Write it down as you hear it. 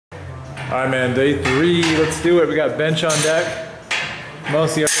All right, man, day 3, let's do it. We got bench on deck,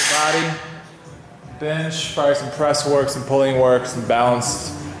 mostly upper body. Bench, probably some press work, some pulling work, some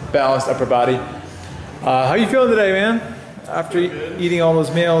balanced upper body. How you feeling today, man? After eating all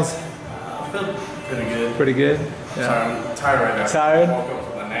those meals? I feel pretty good. Pretty good? Yeah. Sorry, I'm tired right now. Tired? I woke up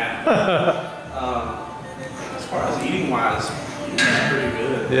from a nap. As far as eating wise, it's pretty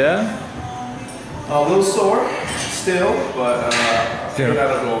good. Yeah? A little sore still, but I think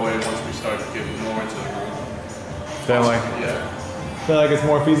that'll go away once we start getting more into the groove. Feel like it's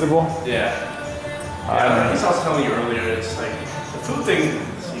more feasible? Yeah. I was telling you earlier, it's like the food thing.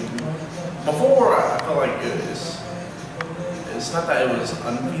 Before, I felt like it's not that it was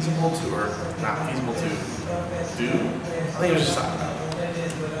unfeasible to or not feasible to do. I think it was just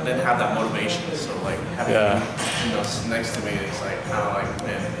I didn't have that motivation. So like having next to me, it's like kind of like,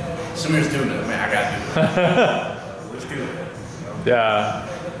 man, Samir's doing it, man, I gotta do it. Let's do it. You know? Yeah.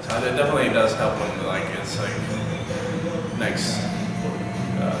 So it definitely does help when like it's like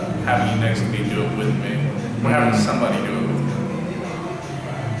having you next to me do it with me, or having somebody do it with me.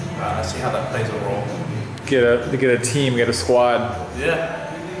 I see how that plays a role. Get a team, get a squad. Yeah.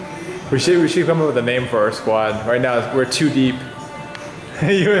 We should come up with a name for our squad. Right now we're too deep.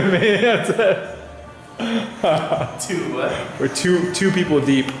 You and me. That's it. Two what? We're two people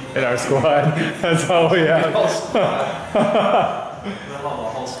deep in our squad. That's all we have. The whole squad. The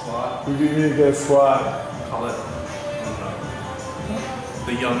whole squad. We need to get a squad. Call it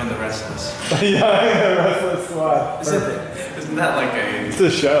the Young and the Restless. The Young and the Restless squad. Isn't that like a... It's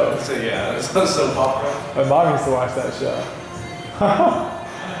a show. It's a soap opera. My mom used to watch that show.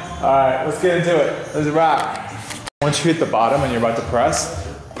 Alright, let's get into it. Let's rock. Once you hit the bottom and you're about to press,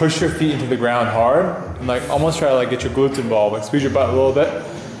 push your feet into the ground hard and like almost try to like get your glutes involved. Like squeeze your butt a little bit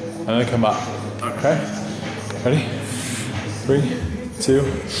and then come up. Okay? Ready? 3, 2.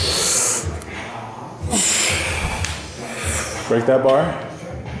 Break that bar.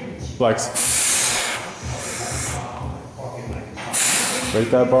 Flex. Break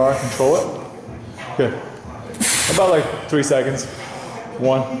that bar, control it. Good. About like 3 seconds.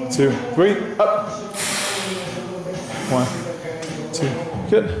 1, 2, 3, up. 1, 2,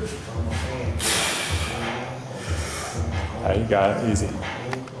 good. Alright, you got it, easy.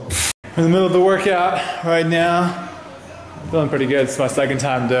 In the middle of the workout right now. I'm feeling pretty good. It's my second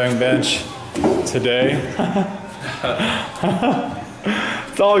time doing bench today.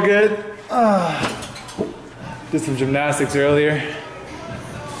 It's all good. Did some gymnastics earlier.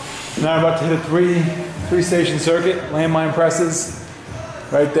 Now I'm about to hit a three station circuit, landmine presses,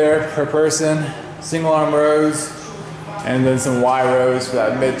 right there per person, single arm rows, and then some Y rows for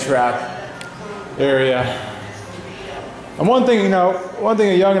that mid trap area. And one thing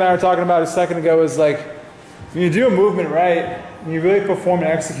Young and I were talking about a second ago is like, when you do a movement right, and you really perform and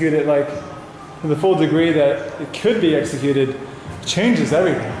execute it like to the full degree that it could be executed, it changes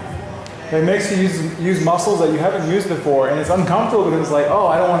everything. It makes you use muscles that you haven't used before, and it's uncomfortable because it's like, oh,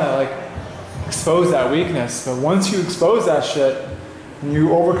 I don't want to like expose that weakness. But once you expose that shit, and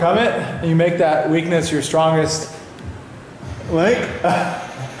you overcome it, and you make that weakness your strongest link,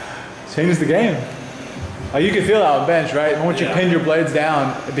 changes the game. Like you can feel that on bench, right? And once you pinned your blades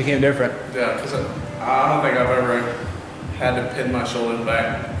down, it became different. Yeah, because I don't think I've ever had to pin my shoulders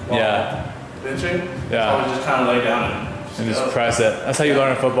back while benching. Yeah. I would just kind of lay down and just press it. That's how you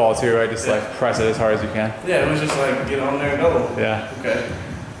learn in football too, right? Just like press it as hard as you can. Yeah, it was just like get on there and go. Yeah. Okay.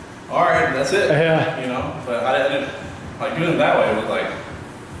 All right, that's it. Yeah. You know, but I didn't like doing it that way with like.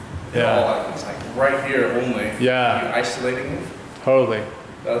 Like, it's like right here only. Yeah. You're isolating it. Totally.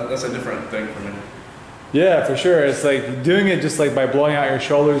 That's a different thing for me. Yeah, for sure. It's like doing it just like by blowing out your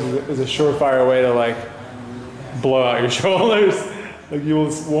shoulders is a surefire way to like blow out your shoulders. Like you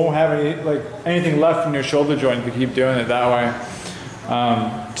won't have anything left in your shoulder joint if you keep doing it that way.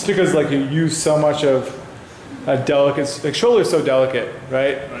 Just because like you use so much of a delicate, like shoulder is so delicate,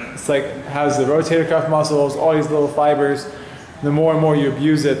 right? It's like has the rotator cuff muscles, all these little fibers. The more and more you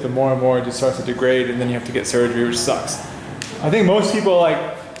abuse it, the more and more it just starts to degrade, and then you have to get surgery, which sucks. I think most people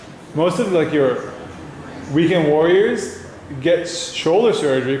most of your weekend warriors get shoulder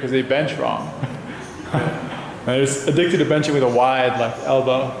surgery because they bench wrong. And they're just addicted to benching with a wide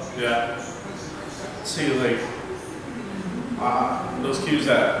elbow. Yeah. See, like those cues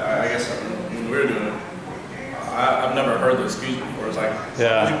that I guess when we were doing it, I've never heard those cues before. It's like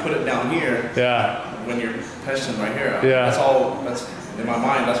you put it down here. Yeah. When you're testing right here. Yeah. That's in my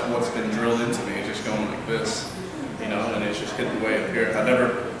mind. That's what's been drilled into me. Just going like this, you know, and it's just hitting way up here. I've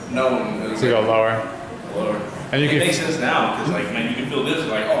never known it was to go lower. And it makes sense now because like man, you can feel this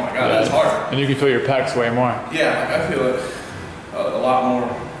like oh my god, that's hard. And you can feel your pecs way more. Yeah, I feel it a lot more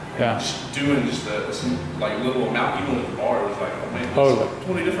Yeah. Just doing just like little amount, even with the bar, it was like, oh man, it's Totally. like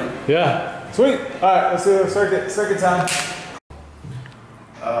totally different. Yeah. Sweet. All right, let's do a circuit time.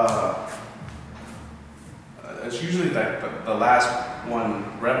 It's usually like the last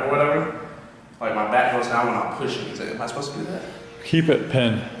one rep or whatever. Like my back goes down when I'm pushing. Am I supposed to do that? Keep it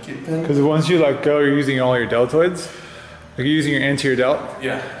pinned. Keep it pinned? Because once you let go, you're using all your deltoids. Like you're using your anterior delt.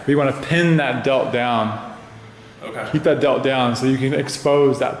 Yeah. But you want to pin that delt down. Okay. Keep that delt down so you can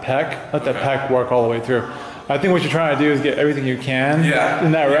expose that pec. Let that pec work all the way through. I think what you're trying to do is get everything you can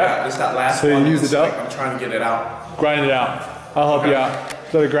in that rep. Yeah, it's that last so one. You use the delt. Like I'm trying to get it out. Grind it out. I'll help you out.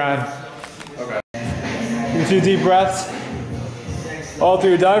 Let it grind. Okay. Take a few deep breaths. All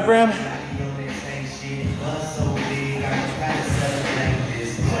through your diaphragm.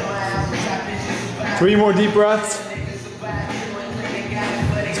 3 more deep breaths.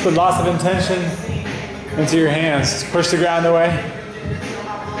 Just put lots of intention into your hands. Just push the ground away.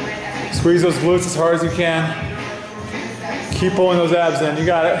 Squeeze those glutes as hard as you can. Keep pulling those abs in. You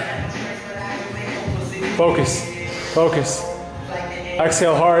got it. Focus. Focus.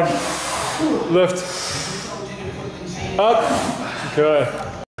 Exhale hard. Lift. Up. Good.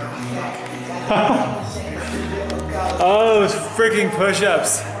 Oh, those freaking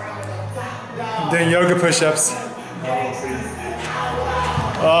push-ups. Doing yoga push-ups.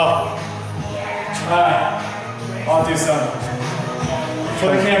 Oh. Alright. I'll do some. For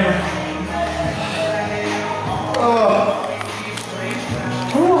the camera. Oh.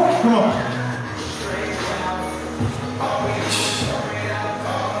 Come on, come on.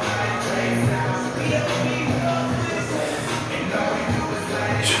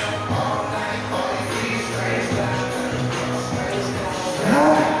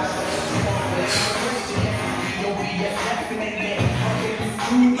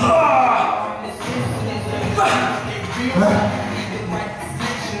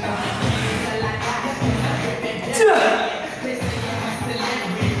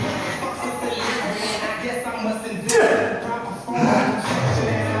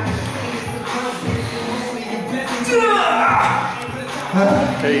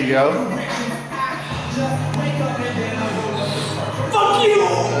 There you go. Fuck you!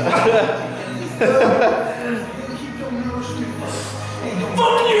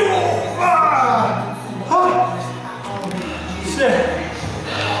 Fuck you! Shit.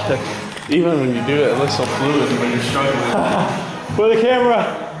 Even when you do it, it looks so fluid when you're struggling. For the camera.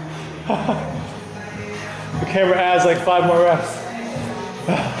 The camera adds like 5 more reps. I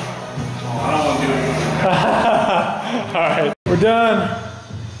don't want to do it. All right, we're done.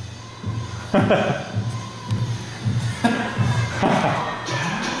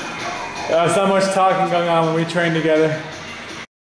 There's not much talking going on when we train together.